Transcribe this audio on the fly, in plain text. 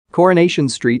Coronation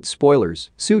Street spoilers,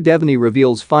 Sue Devaney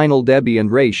reveals final Debbie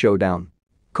and Ray showdown.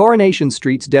 Coronation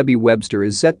Street's Debbie Webster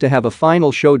is set to have a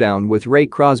final showdown with Ray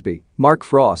Crosby, Mark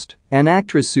Frost, and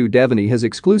actress Sue Devaney has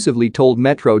exclusively told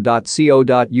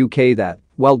Metro.co.uk that,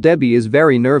 while Debbie is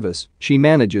very nervous, she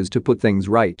manages to put things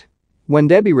right. When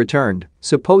Debbie returned,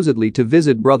 supposedly to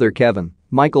visit brother Kevin,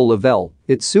 Michael Lavelle,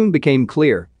 it soon became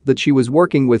clear that she was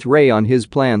working with Ray on his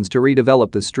plans to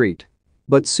redevelop the street.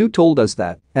 But Sue told us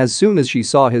that, as soon as she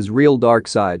saw his real dark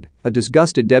side, a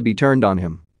disgusted Debbie turned on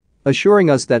him. Assuring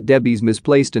us that Debbie's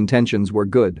misplaced intentions were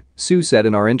good, Sue said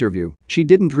in our interview, she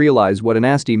didn't realize what a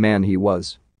nasty man he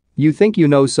was. You think you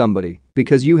know somebody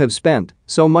because you have spent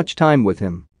so much time with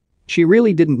him. She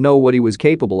really didn't know what he was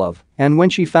capable of, and when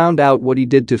she found out what he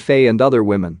did to Faye and other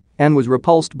women, and was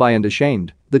repulsed by and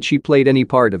ashamed that she played any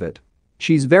part of it.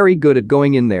 She's very good at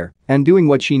going in there and doing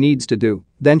what she needs to do,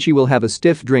 then she will have a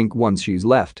stiff drink once she's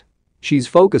left. She's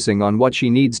focusing on what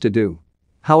she needs to do.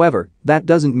 However, that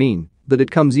doesn't mean that it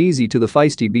comes easy to the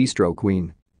feisty bistro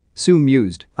queen. Sue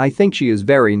mused, I think she is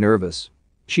very nervous.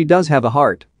 She does have a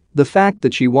heart. The fact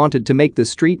that she wanted to make the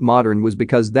street modern was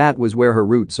because that was where her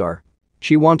roots are.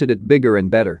 She wanted it bigger and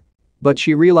better. But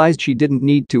she realized she didn't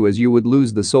need to, as you would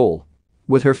lose the soul.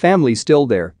 With her family still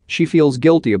there, she feels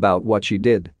guilty about what she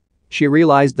did. She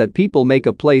realized that people make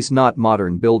a place, not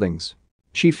modern buildings.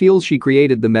 She feels she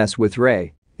created the mess with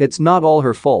Ray. It's not all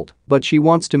her fault, but she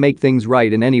wants to make things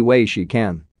right in any way she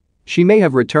can. She may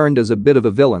have returned as a bit of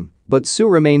a villain, but Sue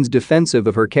remains defensive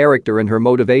of her character and her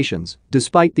motivations,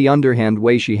 despite the underhand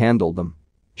way she handled them.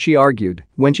 She argued,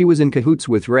 when she was in cahoots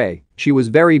with Ray, she was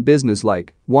very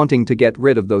businesslike, wanting to get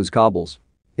rid of those cobbles.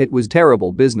 It was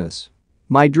terrible business.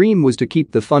 My dream was to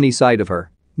keep the funny side of her.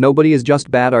 Nobody is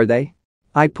just bad, are they?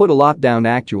 I put a lot down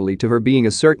actually to her being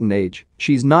a certain age,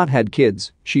 she's not had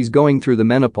kids, she's going through the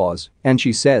menopause, and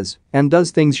she says and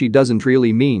does things she doesn't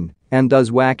really mean, and does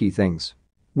wacky things.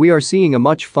 We are seeing a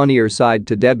much funnier side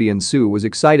to Debbie, and Sue was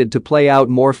excited to play out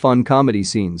more fun comedy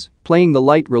scenes, playing the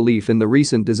light relief in the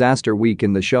recent disaster week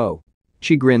in the show.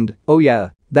 She grinned, oh yeah,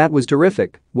 that was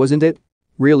terrific, wasn't it?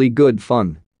 Really good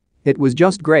fun. It was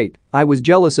just great, I was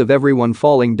jealous of everyone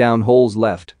falling down holes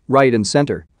left, right and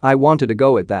center, I wanted to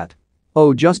go at that.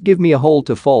 Oh, just give me a hole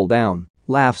to fall down,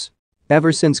 laughs.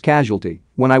 Ever since Casualty,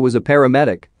 when I was a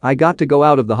paramedic, I got to go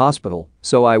out of the hospital,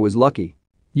 so I was lucky.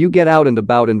 You get out and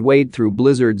about and wade through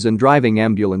blizzards and driving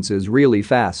ambulances really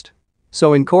fast.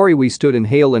 So in Corrie we stood in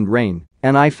hail and rain,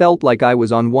 and I felt like I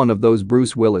was on one of those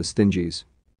Bruce Willis thingies.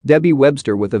 Debbie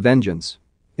Webster with a vengeance.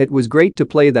 It was great to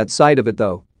play that side of it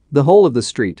though. The whole of the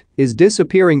street is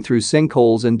disappearing through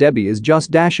sinkholes and Debbie is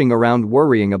just dashing around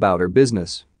worrying about her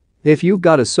business. If you've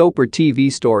got a soap or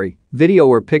TV story, video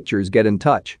or pictures, get in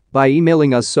touch by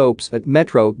emailing us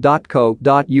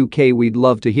soaps@metro.co.uk. We'd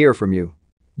love to hear from you.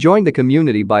 Join the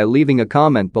community by leaving a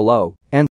comment below